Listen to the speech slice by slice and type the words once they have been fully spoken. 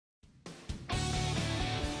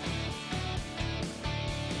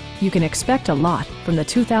You can expect a lot from the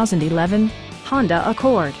 2011 Honda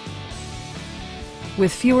Accord.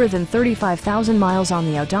 With fewer than 35,000 miles on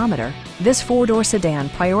the odometer, this four-door sedan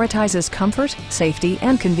prioritizes comfort, safety,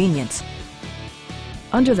 and convenience.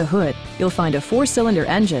 Under the hood, you'll find a four-cylinder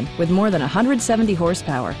engine with more than 170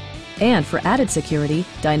 horsepower. And for added security,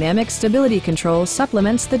 dynamic stability control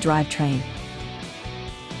supplements the drivetrain.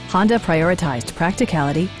 Honda prioritized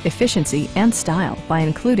practicality, efficiency, and style by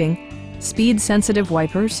including speed-sensitive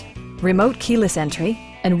wipers, remote keyless entry,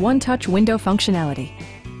 and one-touch window functionality.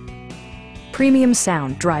 Premium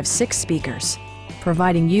sound drives 6 speakers,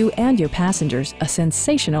 providing you and your passengers a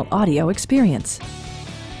sensational audio experience.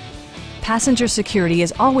 Passenger security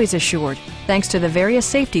is always assured thanks to the various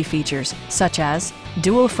safety features such as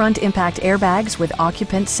dual front impact airbags with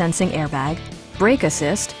occupant sensing airbag, brake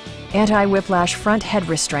assist, anti-whiplash front head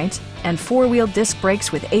restraints, and 4-wheel disc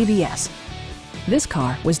brakes with ABS. This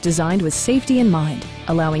car was designed with safety in mind,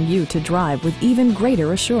 allowing you to drive with even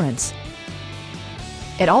greater assurance.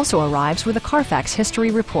 It also arrives with a Carfax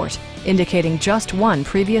history report, indicating just one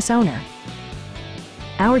previous owner.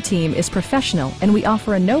 Our team is professional and we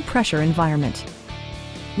offer a no-pressure environment.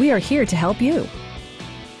 We are here to help you.